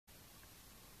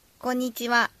こんにち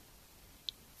は。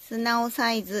素直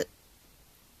サイズ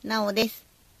なおです。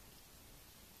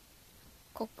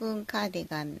コクーンカーディ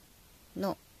ガン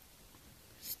の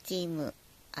スチーム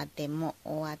当ても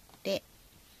終わって、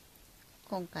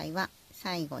今回は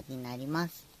最後になりま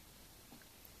す。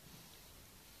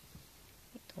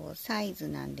サイズ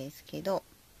なんですけど、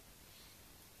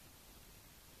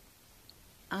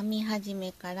編み始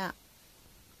めから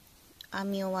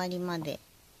編み終わりまで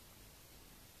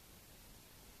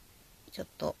ちょっ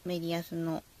とメリヤス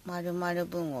の丸々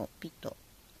分をピッと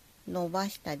伸ば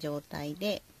した状態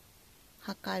で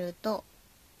測ると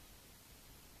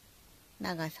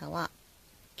長さは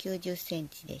90セン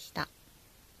チでした。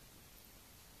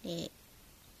で、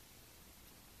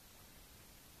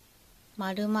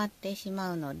丸まってし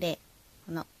まうので、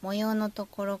この模様のと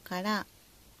ころから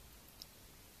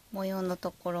模様の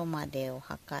ところまでを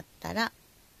測ったら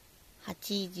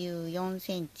84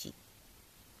センチ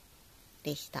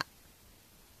でした。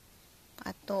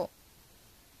あと、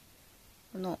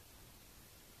この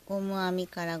ゴム編み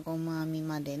からゴム編み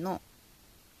までの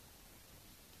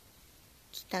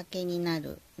着丈にな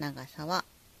る長さは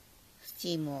スチ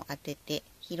ームを当てて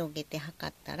広げて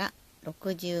測ったら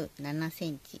67セ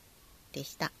ンチで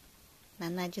した。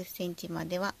70センチま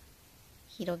では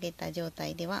広げた状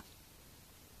態では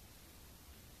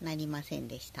なりません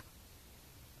でした。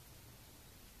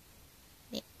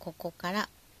で、ここから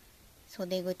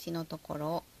袖口のところ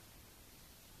を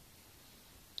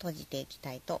閉じていき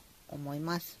たいと思い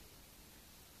ます。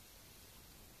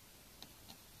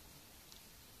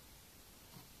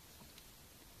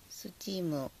スチー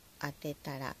ムを当て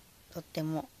たらとって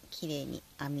も綺麗に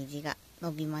編み地が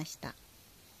伸びました。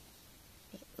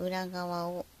裏側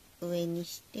を上に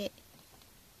して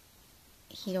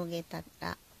広げた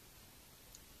ら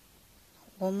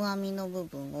ゴム編みの部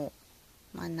分を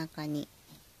真ん中に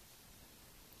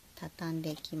畳ん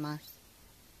でいきます。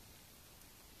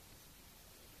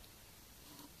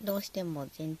どうしても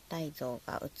全体像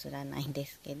が映らないんで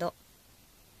すけど、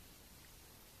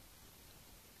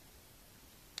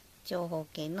長方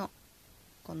形の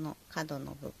この角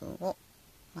の部分を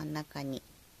真ん中に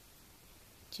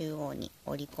中央に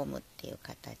折り込むっていう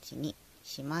形に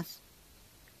します。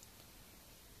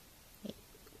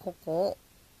ここを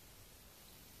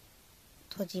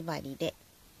閉じ針で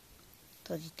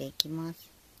閉じていきま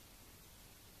す。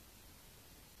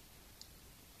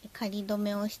仮止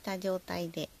めをした状態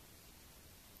で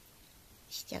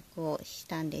試着をし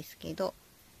たんですけど、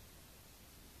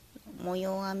模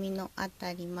様編みのあ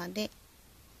たりまで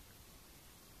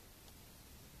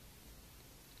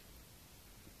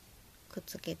くっ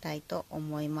つけたいと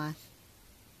思います。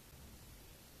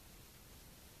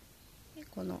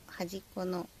この端っこ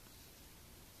の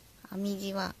編み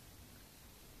地は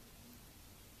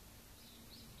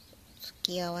突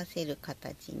き合わせる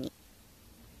形に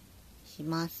し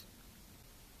ます。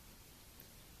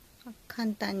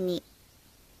簡単に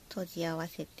閉じ合わ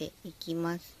せていき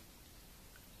ます。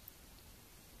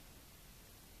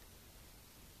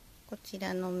こち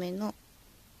らの目の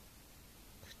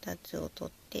2つを取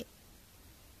って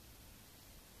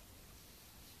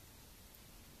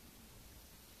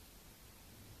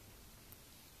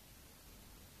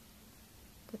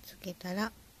くっつけた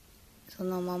ら、そ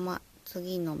のまま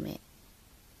次の目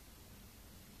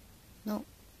の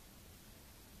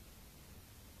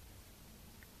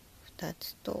2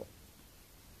つと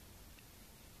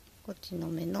こっちの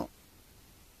目の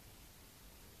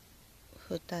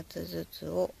2つずつ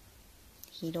を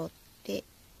拾って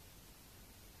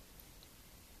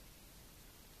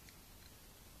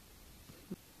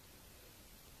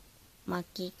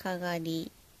巻きかが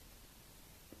り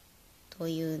と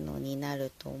いうのにな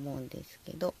ると思うんです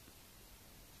けど、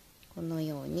この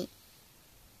ように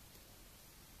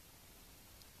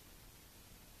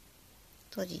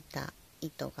閉じた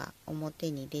糸が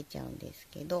表に出ちゃうんです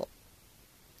けど、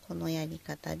このやり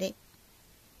方で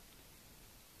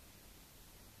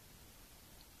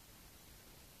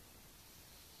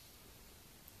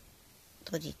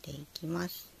閉じていきま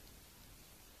す。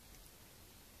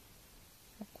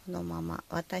このまま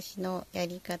私のや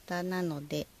り方なの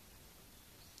で、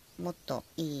もっと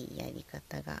いいやり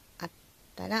方があっ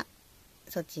たら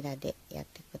そちらでやっ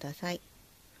てください。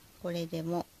これで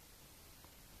も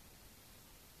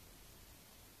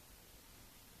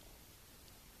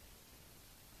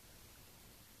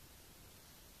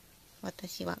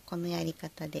私はこのやり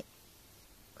方で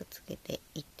くっつけて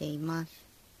いっています。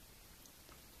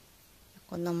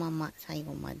このまま最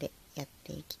後までやっ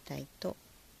ていきたいと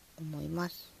思いま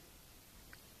す。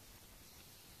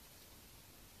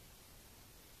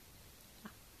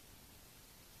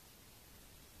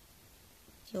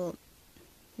一応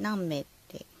何目っ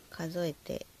て数え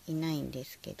ていないんで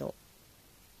すけど、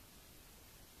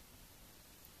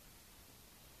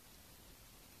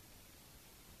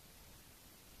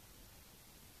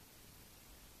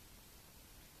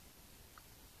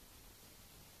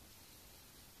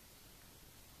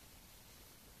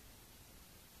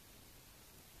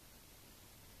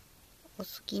お好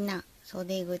きな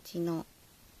袖口の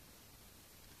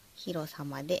広さ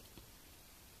まで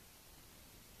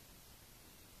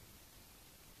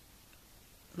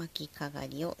巻きかが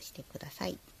りをしてくださ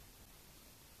い。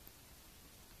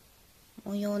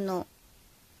模様の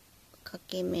掛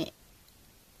け目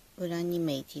裏2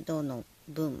目一度の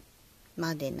分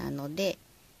までなので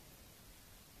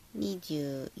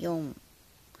24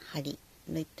針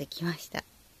縫ってきました。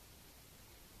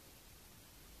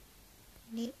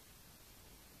で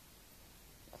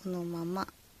このまま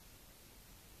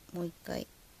もう一回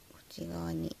内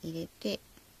側に入れて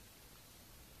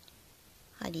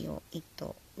針を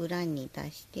糸裏に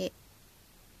出して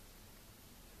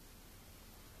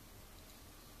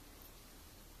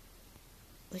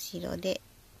後ろで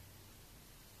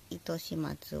糸始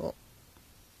末を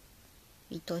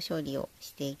糸処理を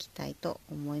していきたいと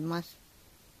思います。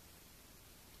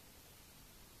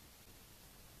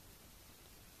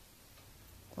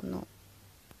この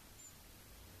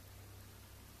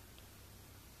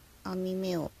編み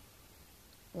目を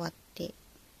割って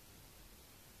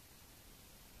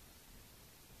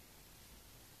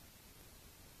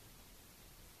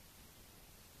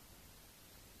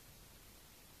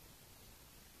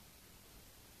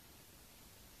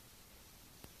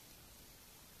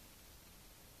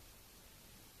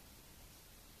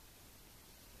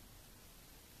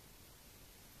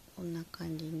こんな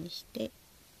感じにして、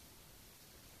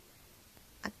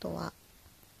あとは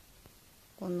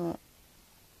この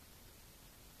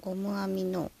ゴム編み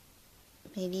の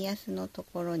メリヤスのと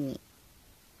ころに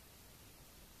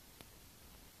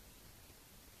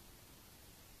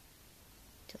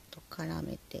ちょっと絡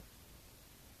めて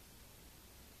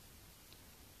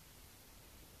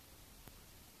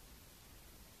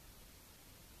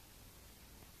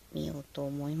みようと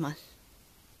思います。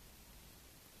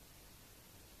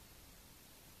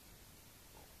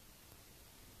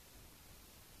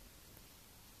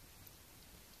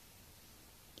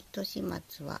糸始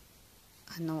末は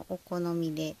お好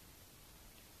みで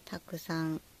たくさ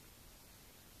ん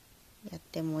やっ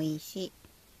てもいいし、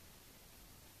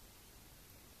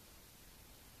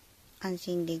安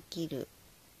心できる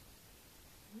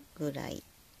ぐらい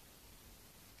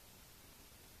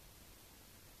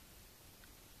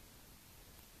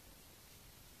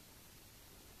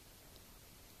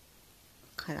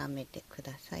絡めてく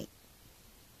ださい。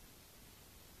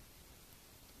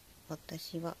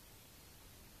私は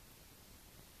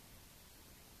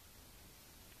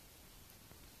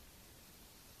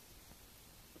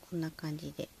こんな感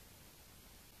じで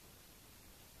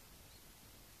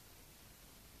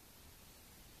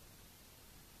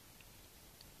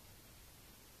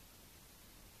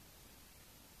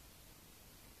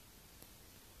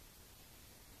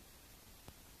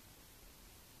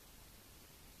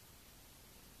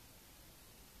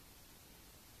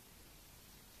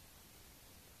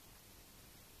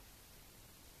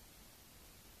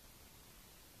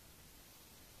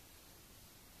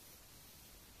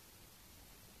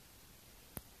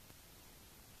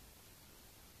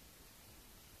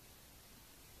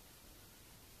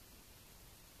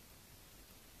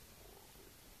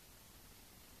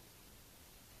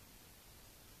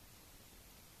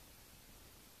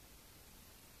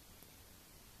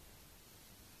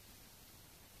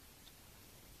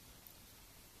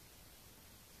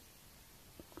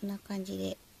こんな感じ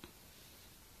で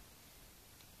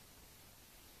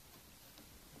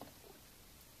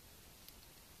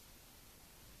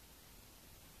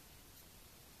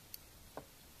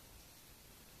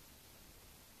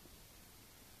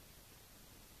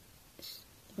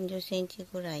40センチ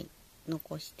ぐらい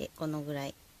残してこのぐら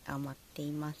い余って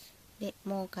います。で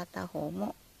もう片方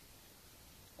も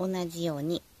同じよう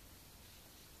に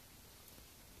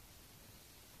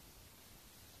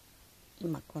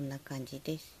今こんな感じ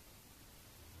です。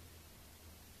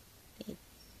で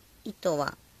糸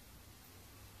は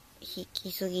引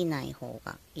きすぎない方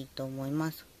がいいと思い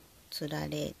ます。つら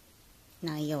れ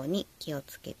ないように気を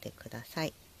つけてくださ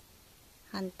い。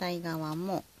反対側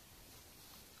も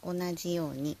同じ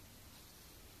ように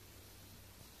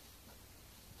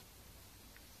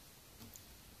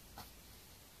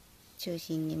中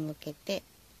心に向けて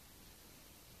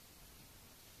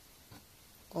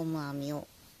ゴム編みを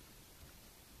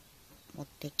持っ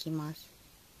てきます。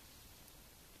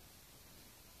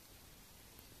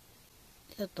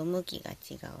ちょっと向きが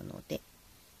違うので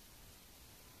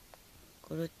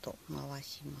くるっと回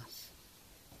します。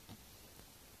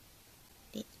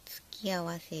で突き合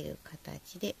わせる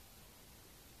形で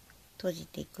閉じ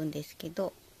ていくんですけ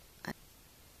ど、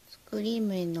作り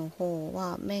目の方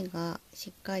は目が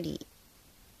しっかり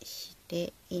し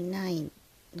ていない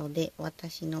ので、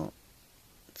私の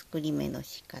作り目の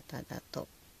仕方だと。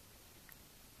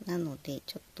なので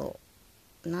ちょっと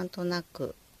なんとな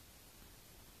く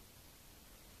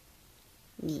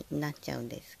になっちゃうん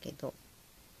ですけど、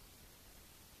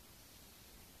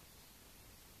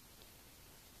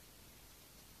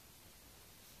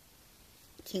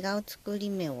違う作り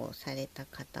目をされた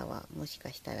方はもし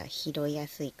かしたら拾いや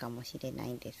すいかもしれな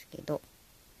いんですけど、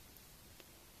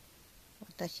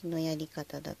私のやり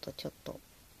方だとちょっと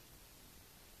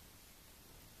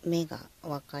目が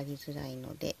分かりづらい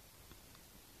ので、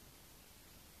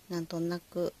なんとな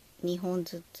く2本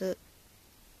ずつ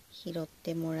拾っ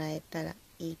てもらえたら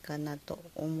いいかなと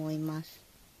思います。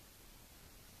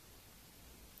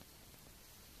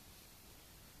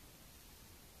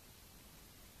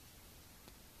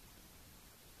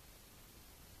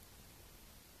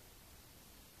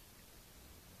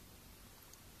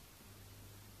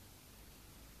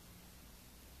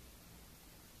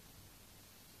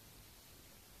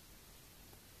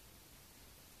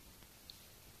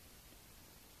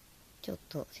ちょっ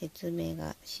と説明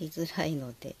がしづらい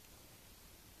ので、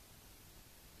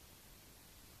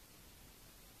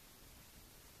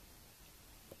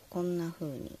こんな風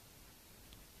に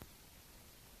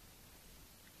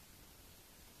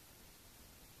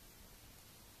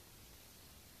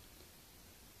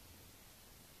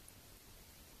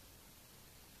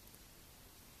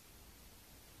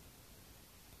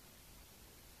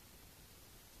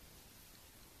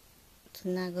つ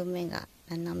なぐ目が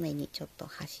斜めにちょっと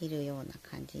走るような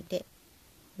感じで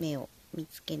目を見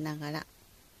つけながら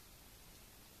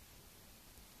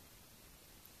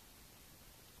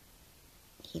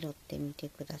拾ってみて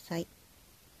ください。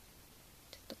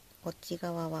ちょっとこっち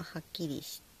側ははっきり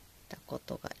したこ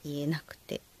とが言えなく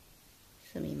て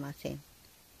すみません。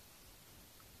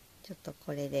ちょっと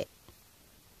これで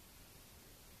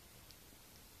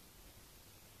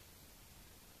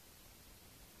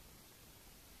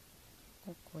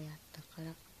ここやったか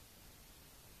らこ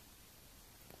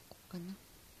こかな。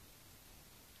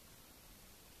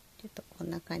ちょっとこん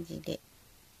な感じで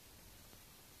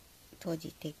閉じ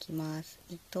ていきます。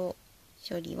糸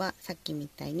処理はさっきみ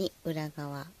たいに裏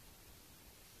側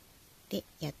で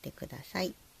やってくださ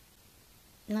い。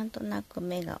なんとなく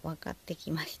目が分かって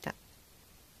きました。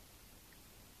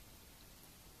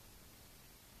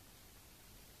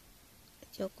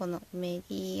一応このメ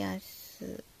リヤ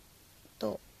ス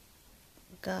と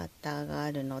ガーターが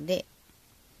あるので、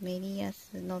メリヤ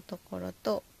スのところ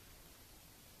と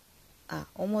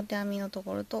表編みのと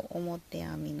ころと表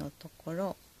編みのとこ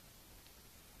ろ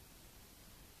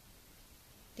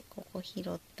で、ここ拾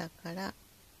ったから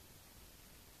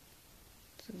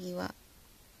次は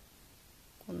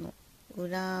この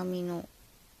裏編みの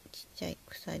ちっちゃい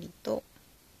鎖と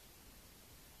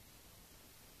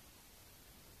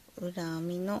裏編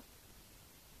みの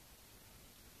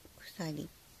鎖っ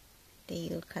て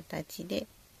いう形で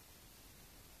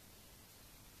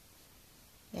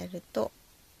やると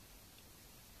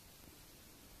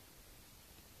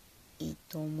いい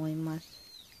と思います。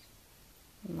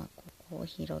今ここを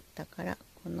拾ったから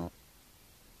この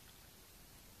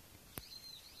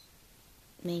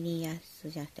メリヤス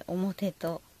じゃなくて表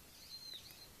と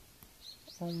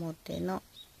表の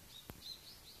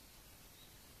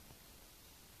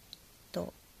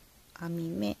糸編み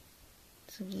目、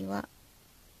次は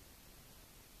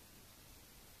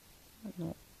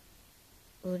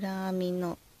裏編み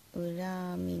の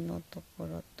とこ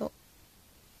ろと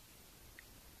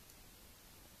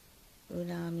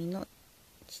裏編みの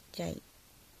ちっちゃい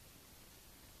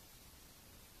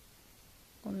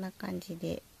こんな感じ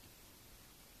で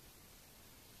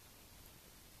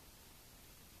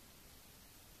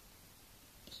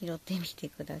拾ってみて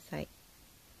ください。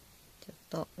ちょっ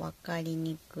と分かり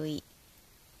にくい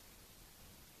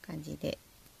感じで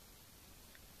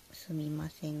すみま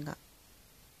せんが、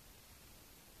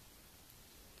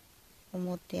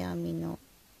表編みの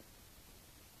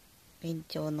延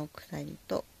長の鎖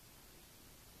と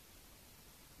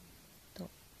こ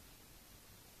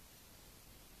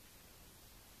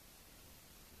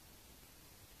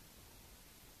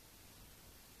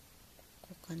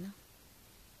こかな、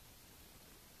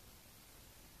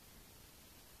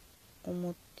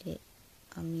表編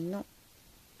みの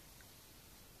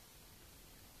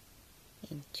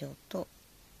延長と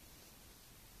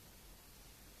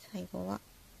最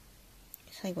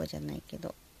後じゃないけ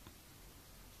ど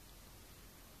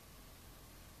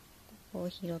こを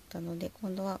拾ったので、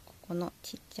今度はここの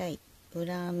ちっちゃい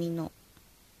裏編みの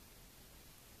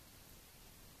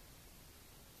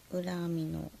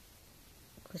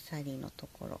鎖のと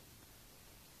ころっ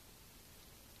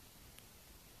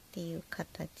ていう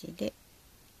形で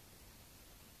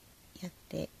やっ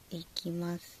ていき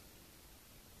ます。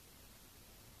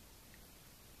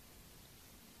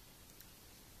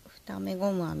2目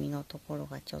ゴム編みのところ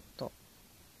がちょっと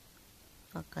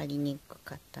分かりにく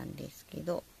かったんですけ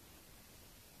ど、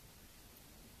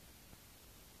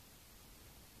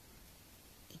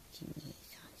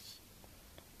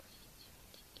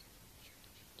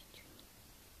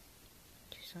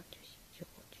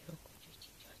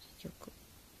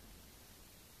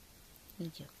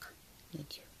20か、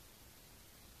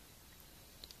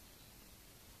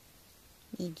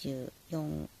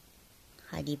24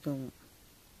針分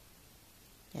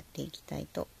やっていきたい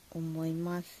と思い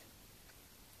ます。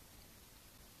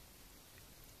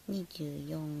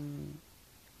24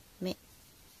目くっ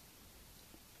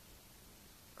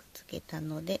つけた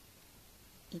ので、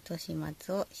糸始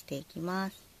末をしていき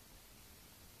ます。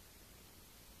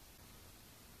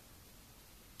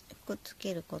くっつ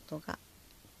けることが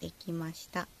できまし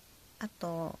た。あ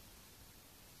と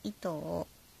糸を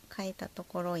変えたと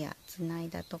ころやつない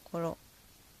だところ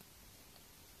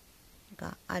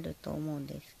があると思うん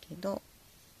ですけど、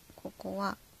ここ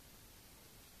は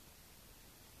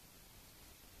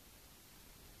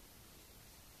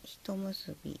一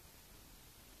結び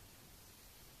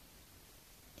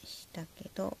したけ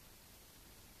ど、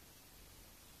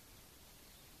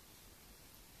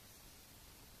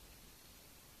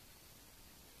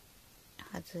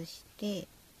外して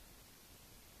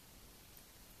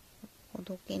ほ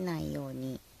どけないよう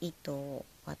に糸を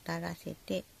渡らせ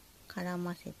て絡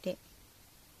ませて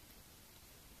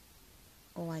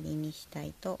終わりにした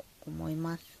いと思い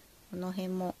ます。この辺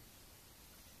も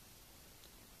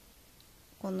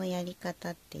このやり方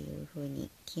っていう風に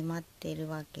決まってる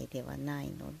わけではない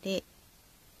ので、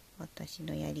私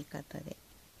のやり方で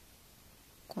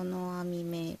この編み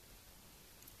目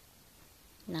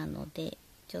なので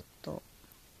ちょっと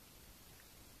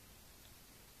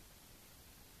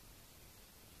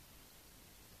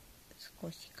少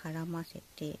し絡ませ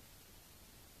て、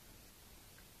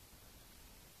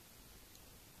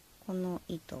この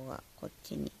糸がこっ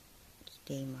ちに来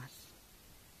ています。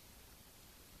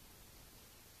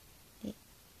で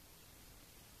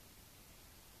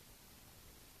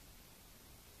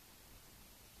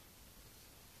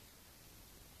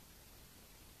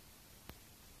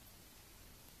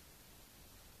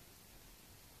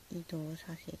移動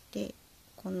させて、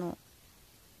この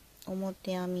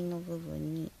表編みの部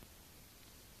分に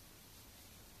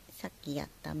さっきやっ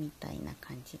たみたいな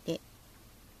感じで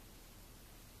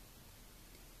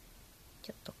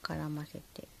ちょっと絡ませ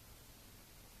て、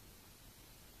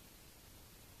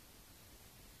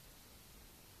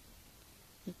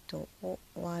糸を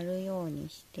割るように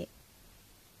して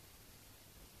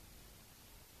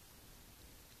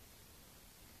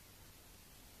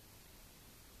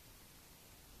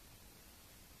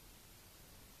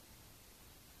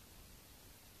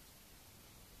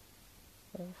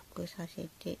往復させ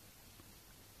て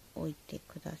おいて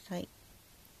ください。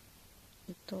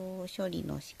糸処理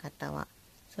の仕方は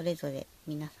それぞれ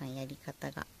皆さんやり方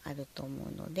があると思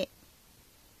うので、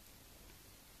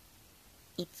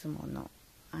いつもの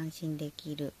安心で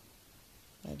きる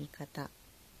やり方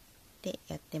で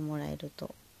やってもらえる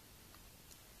と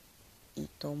いい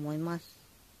と思います。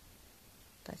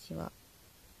私は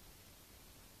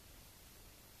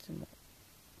いつも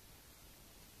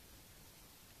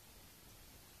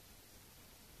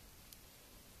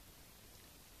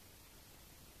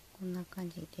こんな感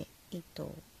じで糸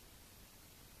を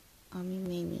編み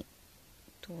目に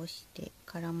通して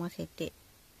絡ませて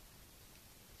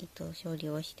糸処理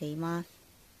をしています。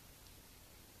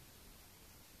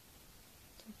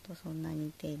ちょっとそんな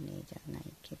に丁寧じゃない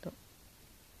けど、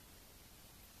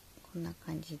こんな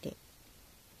感じで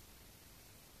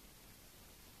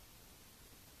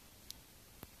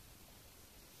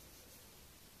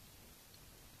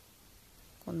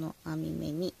この編み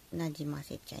目になじま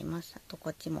せちゃいます。あとこ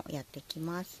っちもやってき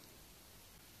ます。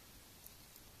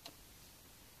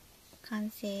完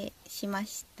成しま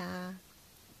した。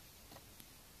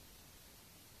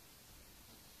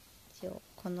一応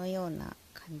このような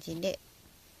感じで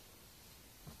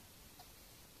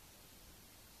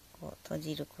こう閉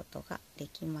じることがで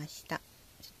きました。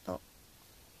ちょっと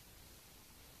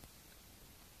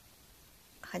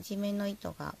初めの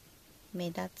糸が目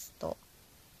立つと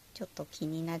ちょっと気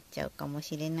になっちゃうかも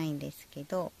しれないんですけ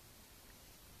ど、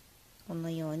この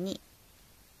ように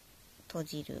閉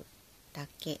じるだ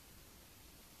け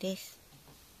です。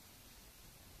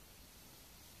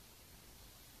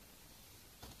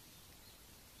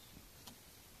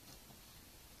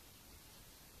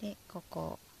でこ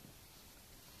こ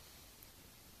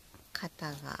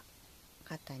肩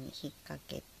に引っ掛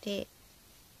けて、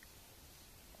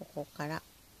ここから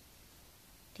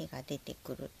手が出て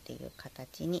くるっていう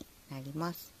形になり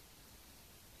ます。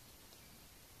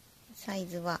サイ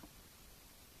ズは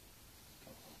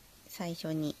最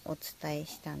初にお伝え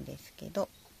したんですけど、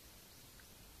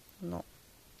この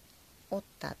折っ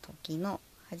た時の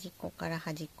端っこから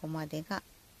端っこまでが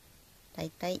だい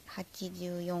たい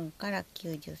84から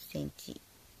90センチ、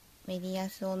メリヤ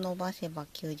スを伸ばせば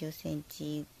90セン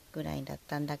チぐらいだっ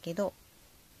たんだけど、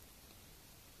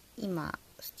今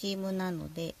スチームな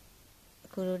ので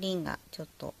くるりんがちょっ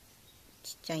と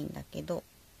ちっちゃいんだけど、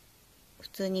普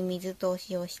通に水通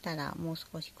しをしたらもう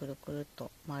少しくるくるっ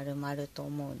と丸まると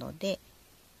思うので、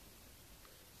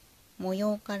模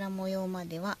様から模様ま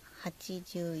では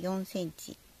84セン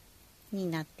チ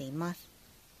になっています。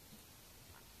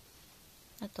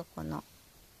あとこの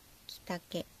着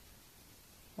丈、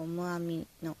ゴム編み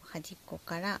の端っこ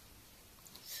から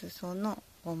裾の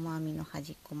ゴム編みの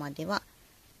端っこまでは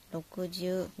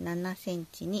67セン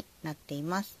チになってい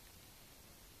ます。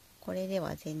これで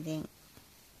は全然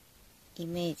イ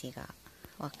メージが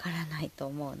わからないと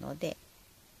思うので、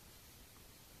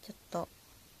ちょっと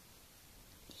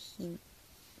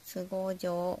都合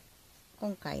上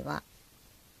今回は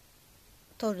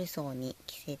トルソーに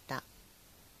着せた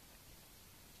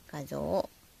画像を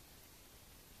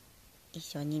一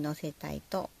緒に載せたい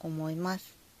と思いま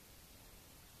す。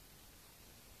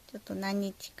ちょっと何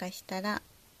日かしたら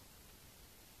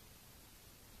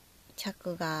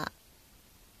着画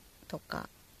とか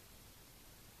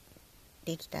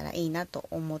できたらいいなと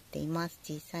思っています。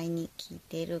実際に着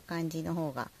てる感じの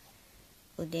方が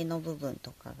腕の部分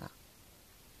とかが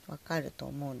わかると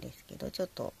思うんですけど、ちょっ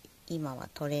と今は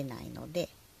撮れないので、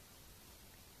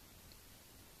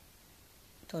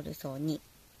トルソーに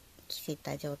着せ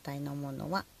た状態のも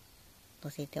のは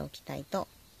載せておきたいと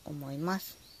思いま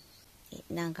す。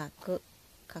長く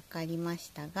かかりま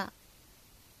したが、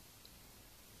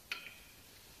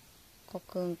コ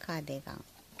クーンカーディガン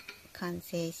完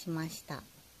成しました。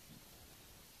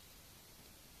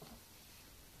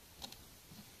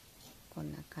こ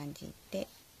んな感じで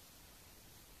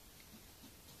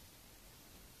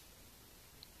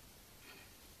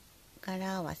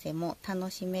柄合わせも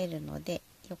楽しめるので、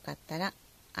よかったら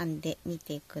編んでみ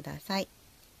てください。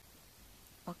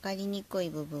分かりにくい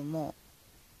部分も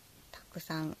たく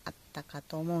さんあったか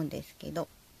と思うんですけど、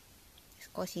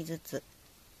少しずつ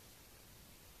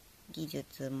技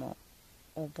術も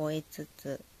覚えつ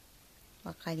つ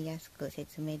分かりやすく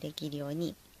説明できるよう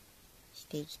にし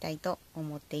ていきたいと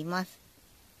思っています。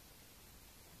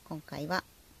今回は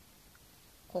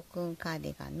コクーンカーデ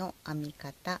ィガンの編み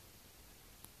方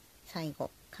最後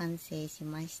完成し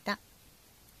ました。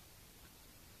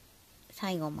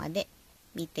最後まで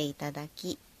見ていただ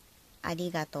きあ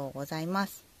りがとうございま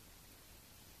す。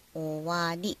終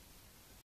わり。